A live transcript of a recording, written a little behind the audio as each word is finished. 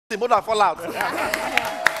More than fallout.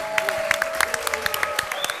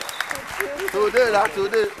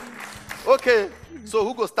 Today. Okay. So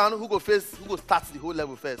who go stand? Who go face? Who go start the whole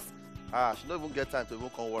level first? She don't even get time to even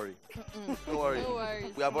come worry. Don't worry.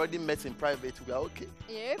 We have already met in private. We are okay.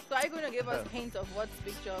 Yeah. So are you going to give us a hint of what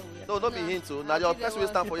picture we are? No, don't be hint. So now your person will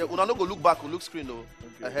stand for you. Una no go look back or look screen though.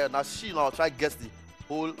 Okay. Now she now try guess the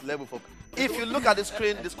whole level for. If you look at the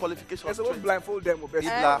screen, this qualification. So blindfold them. You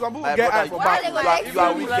are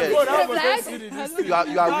wicked.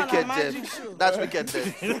 You are wicked, Jeff. That's wicked,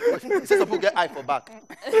 Jeff. He says some people get eye for back.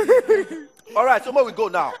 All right, so where we go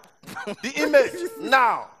now? The image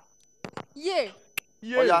now. Yeah.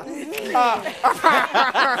 Oh, yeah.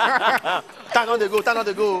 Turn on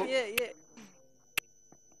the go. Yeah.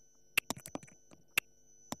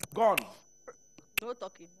 Gone. No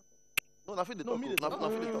talking. No, nothing to talk.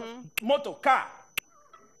 Motor, car.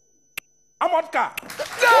 I'm on car.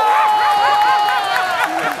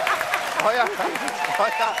 Oh yeah.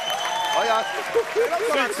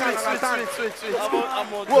 Sweet.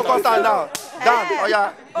 Who will come down now? Dan. Oh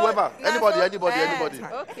yeah. Whoever. Anybody.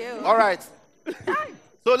 Okay. All right.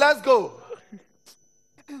 So let's go.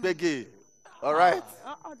 Biggie. All right.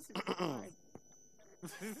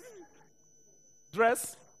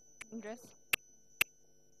 Dress.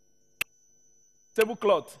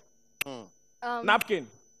 Tablecloth. Napkin.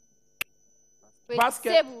 Wait,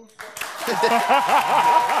 basket. Table.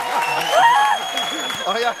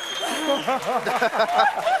 Oh yeah.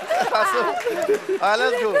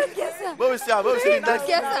 Let's go. Where we see the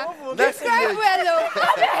next image.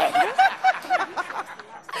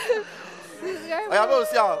 Where we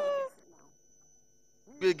see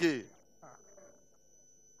Biggie.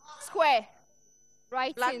 Square.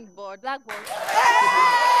 Writing. Blackboard.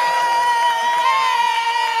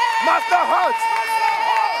 Master Hut.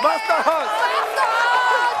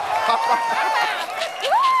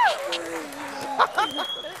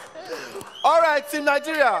 All right, Team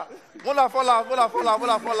Nigeria. Wanna fall out.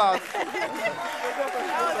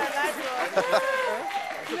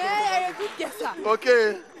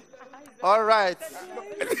 Okay. All right.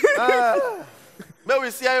 May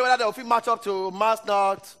we see whether they will match up to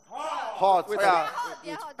Master Hut.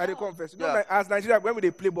 I dey confess. You know, as Nigeria, when we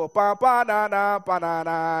dey play ball, pa pa na na pa na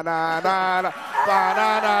na na na na pa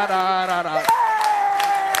na na na na na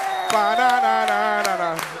pa na na na na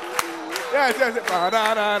na. Yes, pa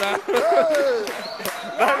na na na.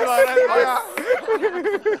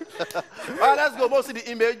 All right, let's go. We'll see the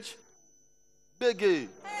image. Biggie.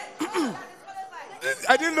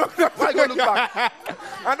 I didn't look. Why you gonna look back?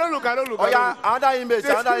 I don't look. Oh yeah, another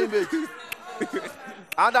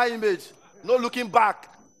image. No looking back.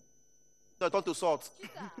 No, turn to salt.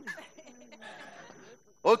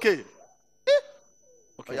 Okay.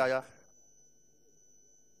 Okay. Oh, yeah.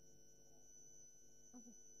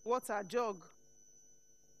 Water, jug.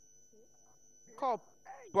 Cup.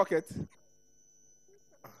 Bucket.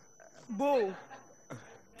 Bowl.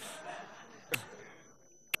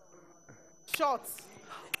 Shots.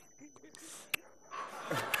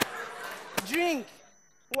 Drink.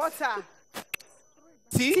 Water.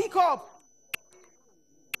 Teacup.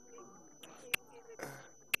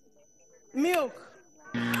 Milk.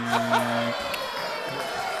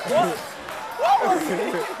 What was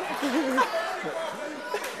it?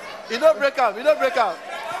 You don't break up. Broken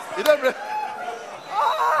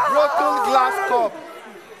glass cup.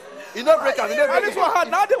 You don't break up. And this one hard.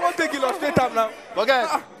 Now they want to take illustrate them now.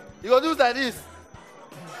 Forget. You gonna do like this.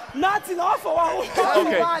 Nothing off for one.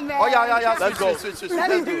 Okay. Oh yeah. Let's go. Switch. Let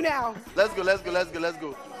me do now. Let's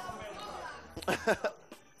go.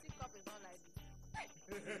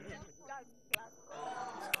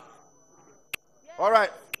 All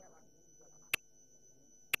right.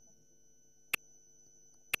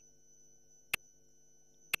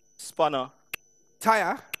 Spanner.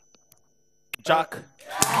 Tire. Jack.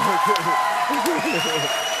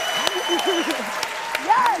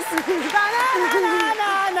 Yes.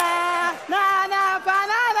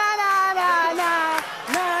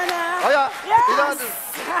 Oh yeah. Yes.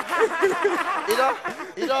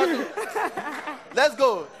 You don't do. Let's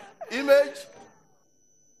go. Image.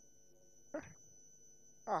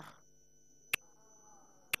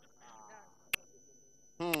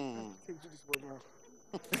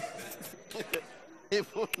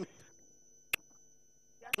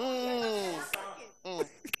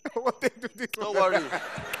 What they do this? Don't worry.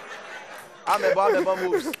 I'm about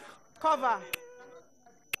moves. Cover.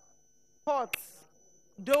 Pot.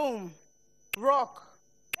 Dome. Rock.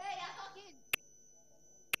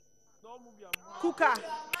 Cooker.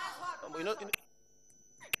 You know,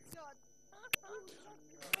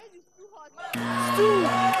 Stew.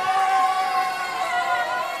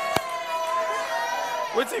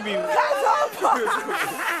 What's it mean? That's all. Fuck.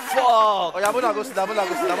 Oh yeah, Mona go sit down. Mona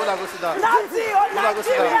go sit down. Mona go sit down. Nazi or Mona go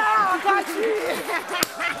sit down. Nigeria, country.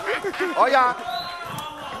 Oh yeah.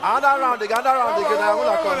 Another round again. Another round again.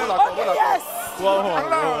 Mona come. Mona come. Mona come. Yes.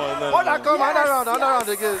 Mona come. Another round. Another round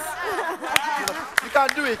again. You can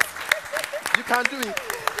do it. You can do it.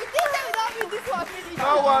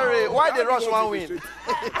 Don't worry. Why they rush one win?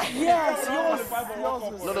 Yes. No.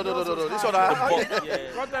 This one.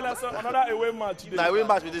 Tell us another away match. Nah, away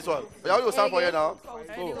match with this one. Yeah, we will stand for you now.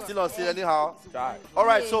 Still not see anyhow. All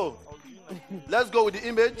right, so let's go with the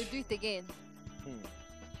image. We do it again.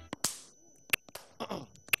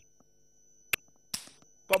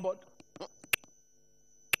 Cupboard.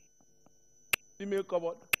 Female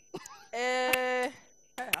cupboard.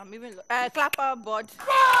 I'm even clapper board.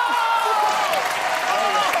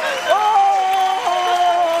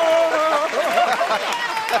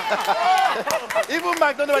 Even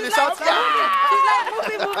Mike don't know when they shout. She's like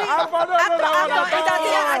moving.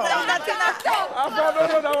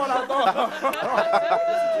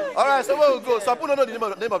 All right, so where we go? So I don't know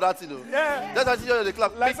the name of that thing. Though. Yeah. That's actually the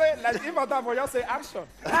clap. Like if I time for you say action.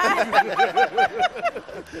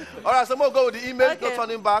 All right, so we'll go with the image. Okay. No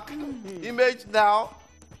turning back. Image now.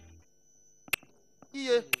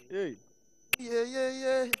 Yeah. Hey.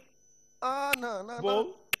 Yeah. Ah,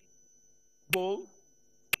 no. Bowl.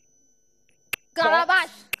 Calabash.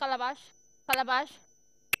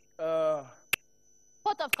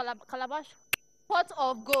 Pot of calabash. Pot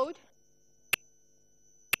of gold.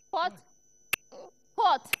 Pot.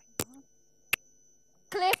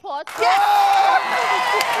 Clay pot.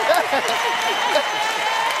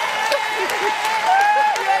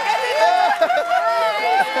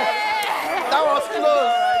 That was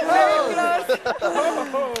close.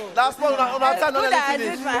 That's what on our time. Good, I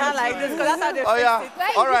did my hand like this because that's how they Oh yeah. fix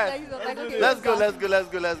it. All right. Like, okay, Let's go.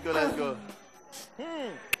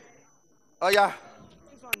 Oh yeah.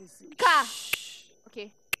 Car.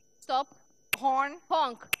 Okay. Stop. Horn.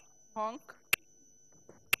 Honk.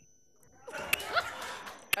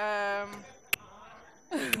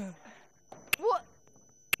 What?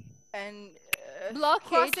 And blockage.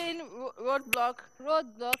 Crossing. Roadblock.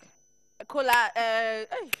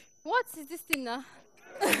 What is this thing now?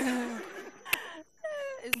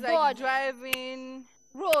 It's like board. Driving.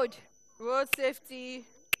 Road safety.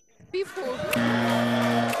 People.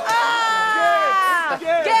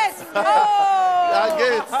 Gate. Oh.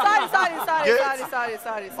 Gate.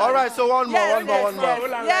 Sorry. All right, so one more.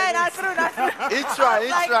 Yeah, that's true. Each try. I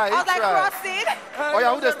was like crossing. Oh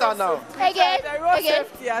yeah, who they start now? Again.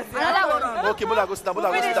 Another one. Okay, Mona go sit down.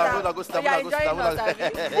 Oh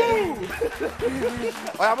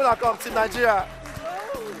yeah, Mona come to Nigeria.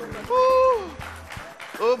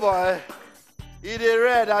 Oh boy. It is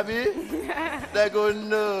red, Abby. They go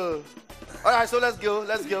no. All right, so let's go.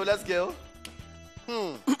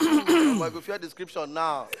 Oh my God, your description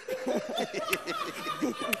now.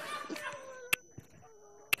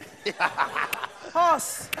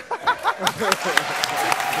 Horse.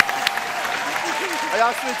 Oh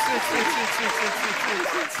yeah, switch.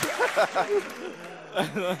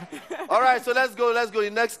 All right, so let's go. The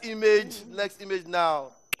next image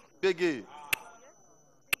now. Biggie.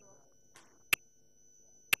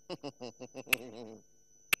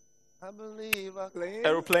 I believe I can.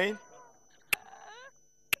 Aeroplane.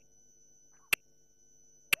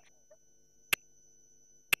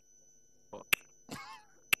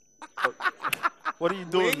 What are you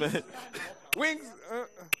doing, man? Wings.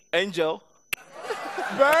 Angel.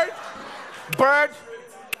 Bird.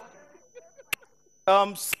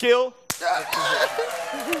 Skill.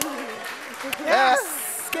 Yes.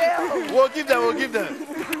 Scale. We'll give them.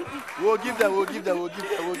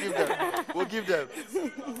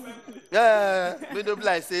 Yeah. We don't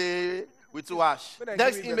like say with wash.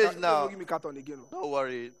 Next image now. Give me carton again. Don't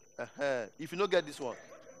worry. If you don't get this one.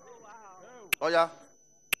 Oh yeah.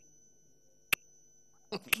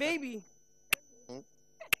 Baby.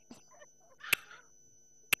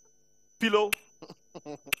 Pillow.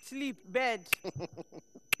 Sleep. Bed.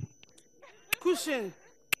 Cushion.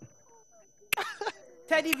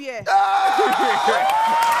 Teddy bear. But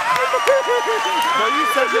you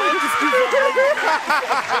said you want to speak.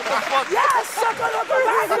 Yes, chocolate.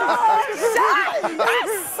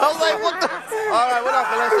 Yes. I was like, what the? All right, we're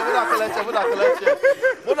not collection.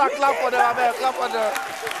 We're not clap for them, man. Clap for them.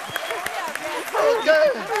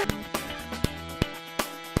 Okay.